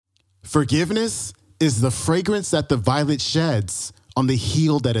Forgiveness is the fragrance that the violet sheds on the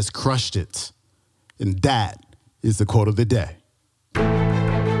heel that has crushed it. And that is the quote of the day.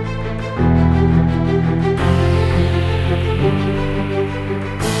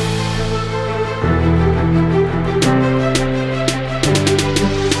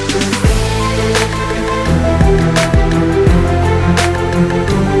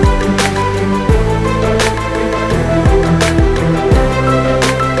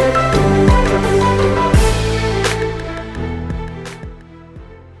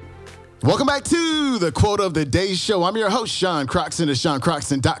 Welcome back to the Quote of the Day Show. I'm your host, Sean Croxton of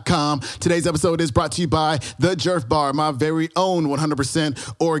SeanCroxton.com. Today's episode is brought to you by The Jerf Bar, my very own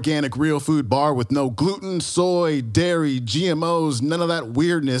 100% organic real food bar with no gluten, soy, dairy, GMOs, none of that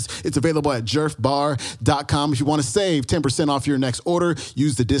weirdness. It's available at jerfbar.com. If you want to save 10% off your next order,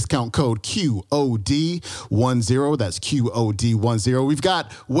 use the discount code QOD10. That's QOD10. We've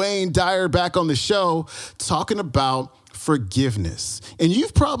got Wayne Dyer back on the show talking about forgiveness. And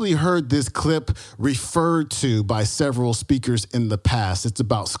you've probably heard this clip referred to by several speakers in the past. It's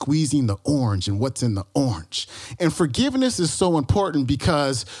about squeezing the orange and what's in the orange. And forgiveness is so important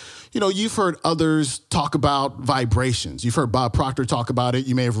because, you know, you've heard others talk about vibrations. You've heard Bob Proctor talk about it.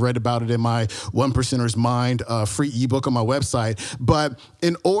 You may have read about it in my One Percenter's Mind free ebook on my website. But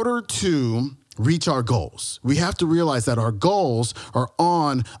in order to reach our goals, we have to realize that our goals are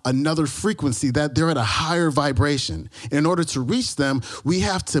on another frequency, that they're at a higher vibration. In order to reach them, we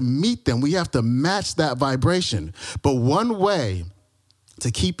have to meet them. We have to match that vibration. But one way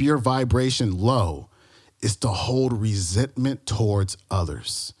to keep your vibration low is to hold resentment towards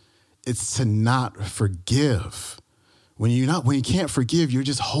others. It's to not forgive. When you can't forgive, you're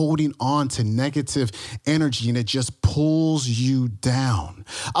just holding on to negative energy and it just pulls you down.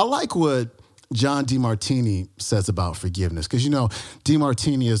 I like what John DeMartini says about forgiveness, because, you know,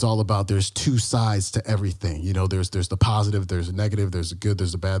 DeMartini is all about there's two sides to everything. You know, there's the positive, there's the negative, there's the good,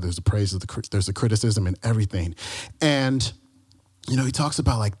 there's the bad, there's the praise, there's the criticism and everything. And, you know, he talks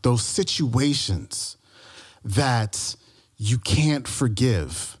about like those situations that you can't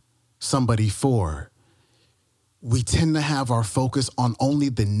forgive somebody for. We tend to have our focus on only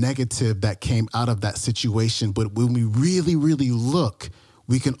the negative that came out of that situation. But when we really, really look,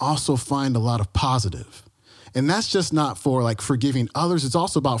 we can also find a lot of positive. And that's just not for like forgiving others. It's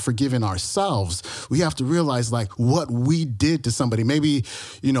also about forgiving ourselves. We have to realize like what we did to somebody. Maybe,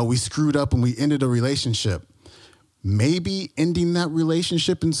 you know, we screwed up and we ended a relationship. Maybe ending that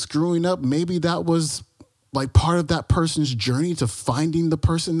relationship and screwing up, maybe that was like part of that person's journey to finding the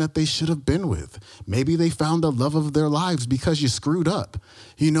person that they should have been with. Maybe they found the love of their lives because you screwed up,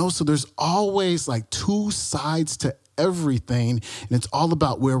 you know? So there's always like two sides to everything. And it's all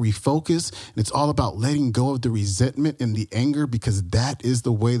about where we focus. And it's all about letting go of the resentment and the anger, because that is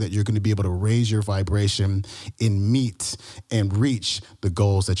the way that you're going to be able to raise your vibration and meet and reach the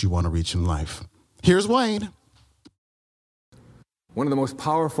goals that you want to reach in life. Here's Wayne. One of the most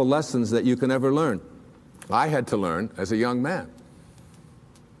powerful lessons that you can ever learn, I had to learn as a young man.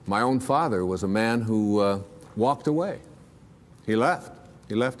 My own father was a man who walked away. He left.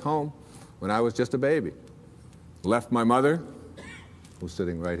 He left home when I was just a baby. Left my mother, who's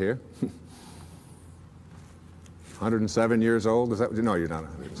sitting right here, 107 years old. Is that? No, you're not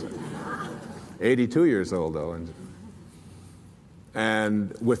 107. 82 years old, though,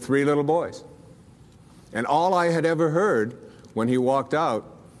 and with 3 little boys. And all I had ever heard when he walked out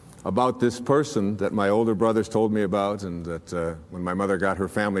about this person that my older brothers told me about, and that when my mother got her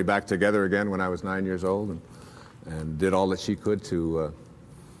family back together again when I was 9 years old, and did all that she could to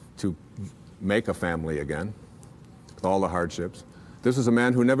make a family again, with all the hardships. This was a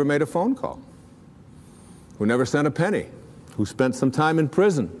man who never made a phone call, who never sent a penny, who spent some time in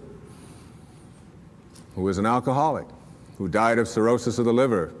prison, who was an alcoholic, who died of cirrhosis of the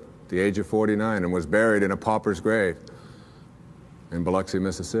liver at the age of 49 and was buried in a pauper's grave in Biloxi,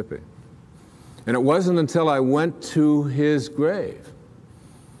 Mississippi. And it wasn't until I went to his grave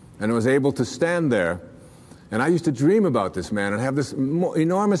and was able to stand there, and I used to dream about this man and have this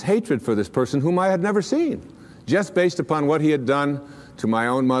enormous hatred for this person whom I had never seen, just based upon what he had done to my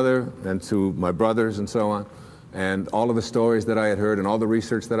own mother and to my brothers and so on, and all of the stories that I had heard and all the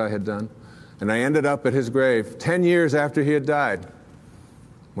research that I had done. And I ended up at his grave 10 years after he had died,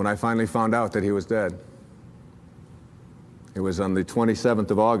 when I finally found out that he was dead. It was on the 27th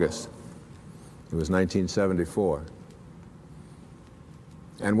of August. It was 1974.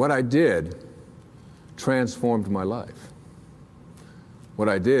 And what I did transformed my life. What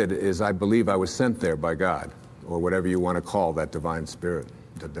I did is I believe I was sent there by God, or whatever you want to call that divine spirit,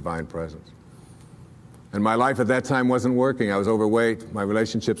 the divine presence. And my life at that time wasn't working. I was overweight. My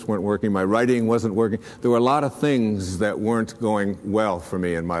relationships weren't working. My writing wasn't working. There were a lot of things that weren't going well for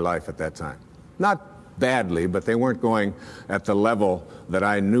me in my life at that time. Not badly, but they weren't going at the level that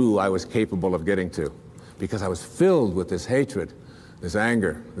I knew I was capable of getting to, because I was filled with this hatred, this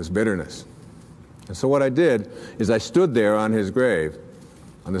anger, this bitterness. And so what I did is I stood there on his grave,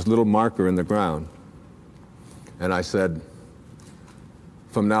 on this little marker in the ground, and I said,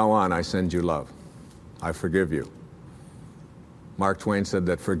 "From now on, I send you love. I forgive you." Mark Twain said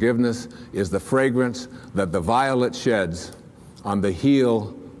that forgiveness is the fragrance that the violet sheds on the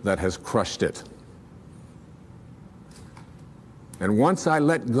heel that has crushed it. And once I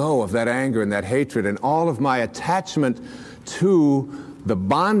let go of that anger and that hatred and all of my attachment to the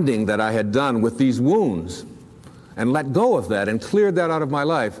bonding that I had done with these wounds, and let go of that and cleared that out of my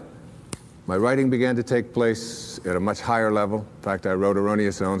life, my writing began to take place at a much higher level. In fact, I wrote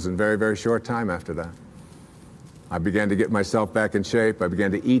Erroneous Zones in very, very short time after that. I began to get myself back in shape. I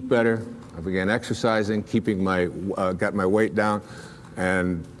began to eat better. I began exercising, got my weight down.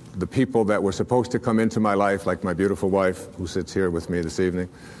 And the people that were supposed to come into my life, like my beautiful wife, who sits here with me this evening,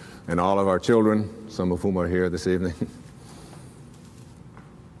 and all of our children, some of whom are here this evening,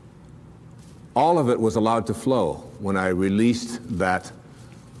 all of it was allowed to flow when I released that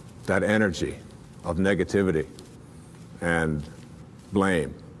energy of negativity and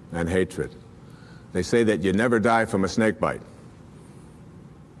blame and hatred. They say that you never die from a snake bite.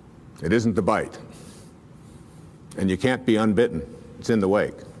 It isn't the bite. And you can't be unbitten. It's in the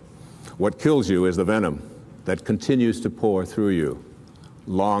wake. What kills you is the venom that continues to pour through you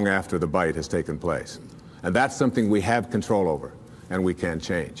long after the bite has taken place. And that's something we have control over and we can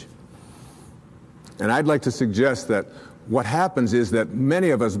change. And I'd like to suggest that what happens is that many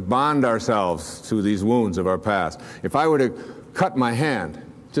of us bond ourselves to these wounds of our past. If I were to cut my hand,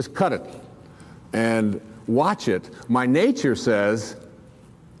 just cut it, and watch it, my nature says,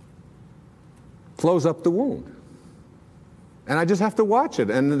 close up the wound. And I just have to watch it.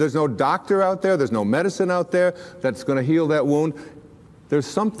 And there's no doctor out there, there's no medicine out there that's going to heal that wound.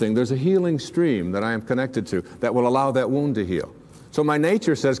 There's a healing stream that I am connected to that will allow that wound to heal. So my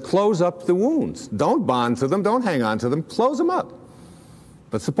nature says, close up the wounds. Don't bond to them, don't hang on to them, close them up.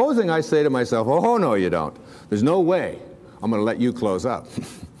 But supposing I say to myself, oh, no, you don't. There's no way I'm going to let you close up.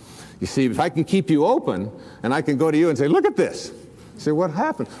 You see, if I can keep you open, and I can go to you and say, look at this. You say, what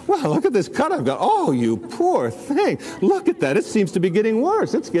happened? Well, look at this cut I've got. Oh, you poor thing. Look at that. It seems to be getting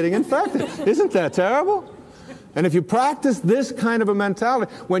worse. It's getting infected. Isn't that terrible? And if you practice this kind of a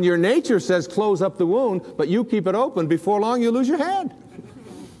mentality, when your nature says close up the wound, but you keep it open, before long you lose your hand.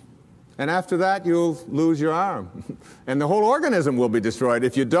 And after that, you'll lose your arm. And the whole organism will be destroyed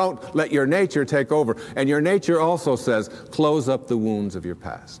if you don't let your nature take over. And your nature also says, close up the wounds of your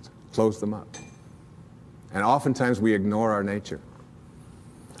past. Close them up. And oftentimes we ignore our nature.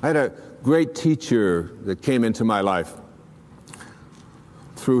 I had a great teacher that came into my life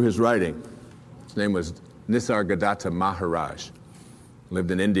through his writing. His name was Nisargadatta Maharaj.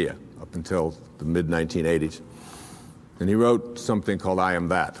 Lived in India up until the mid-1980s. And he wrote something called I Am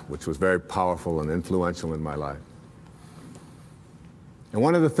That, which was very powerful and influential in my life. And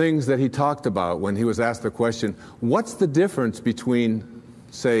one of the things that he talked about when he was asked the question, what's the difference between,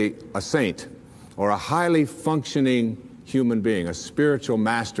 say, a saint or a highly functioning human being, a spiritual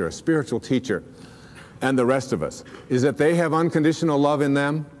master, a spiritual teacher, and the rest of us, is that they have unconditional love in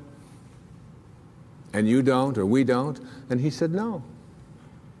them and you don't, or we don't? And he said, no.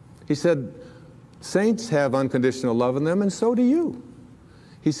 He said, saints have unconditional love in them, and so do you.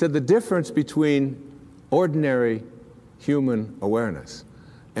 He said the difference between ordinary human awareness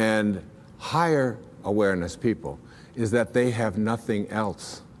and higher awareness people is that they have nothing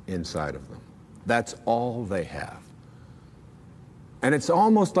else inside of them. That's all they have. And it's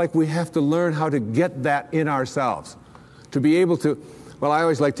almost like we have to learn how to get that in ourselves, to be able to, well, I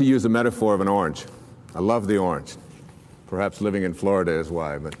always like to use the metaphor of an orange. I love the orange. Perhaps living in Florida is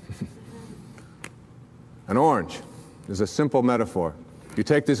why, but an orange is a simple metaphor. You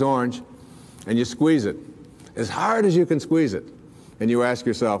take this orange and you squeeze it as hard as you can squeeze it, and you ask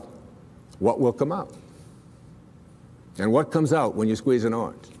yourself, what will come out? And what comes out when you squeeze an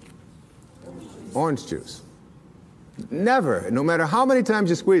orange? Orange juice. Never, no matter how many times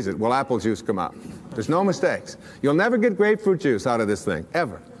you squeeze it, will apple juice come out. There's no mistakes. You'll never get grapefruit juice out of this thing,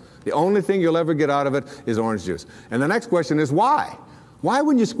 ever. The only thing you'll ever get out of it is orange juice. And the next question is why? Why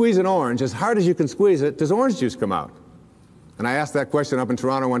when you squeeze an orange, as hard as you can squeeze it, does orange juice come out? And I asked that question up in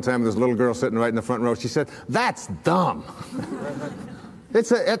Toronto one time, there's a little girl sitting right in the front row. She said, that's dumb.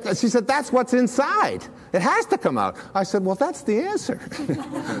 She said, that's what's inside. It has to come out. I said, well, that's the answer.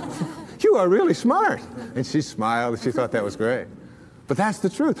 You are really smart. And she smiled, and she thought that was great. But that's the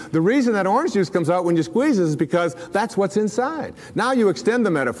truth. The reason that orange juice comes out when you squeeze it is because that's what's inside. Now you extend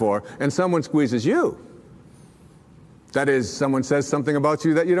the metaphor, and someone squeezes you. That is, someone says something about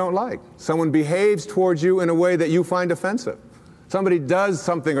you that you don't like. Someone behaves towards you in a way that you find offensive. Somebody does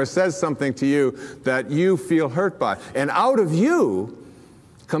something or says something to you that you feel hurt by. And out of you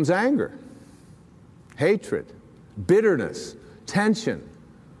comes anger, hatred, bitterness, tension,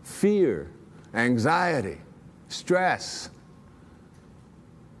 fear, anxiety, stress.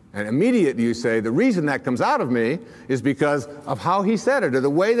 And immediately you say, the reason that comes out of me is because of how he said it, or the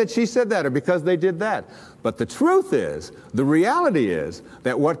way that she said that, or because they did that. But the truth is, the reality is,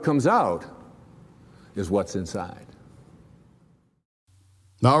 that what comes out is what's inside.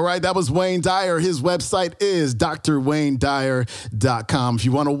 All right, that was Wayne Dyer. His website is drwaynedyer.com. If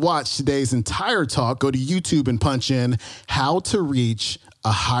you want to watch today's entire talk, go to YouTube and punch in How to Reach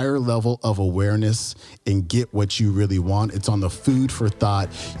a Higher Level of Awareness and Get What You Really Want. It's on the Food for Thought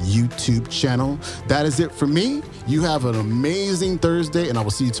YouTube channel. That is it for me. You have an amazing Thursday, and I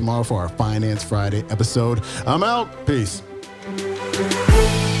will see you tomorrow for our Finance Friday episode. I'm out. Peace.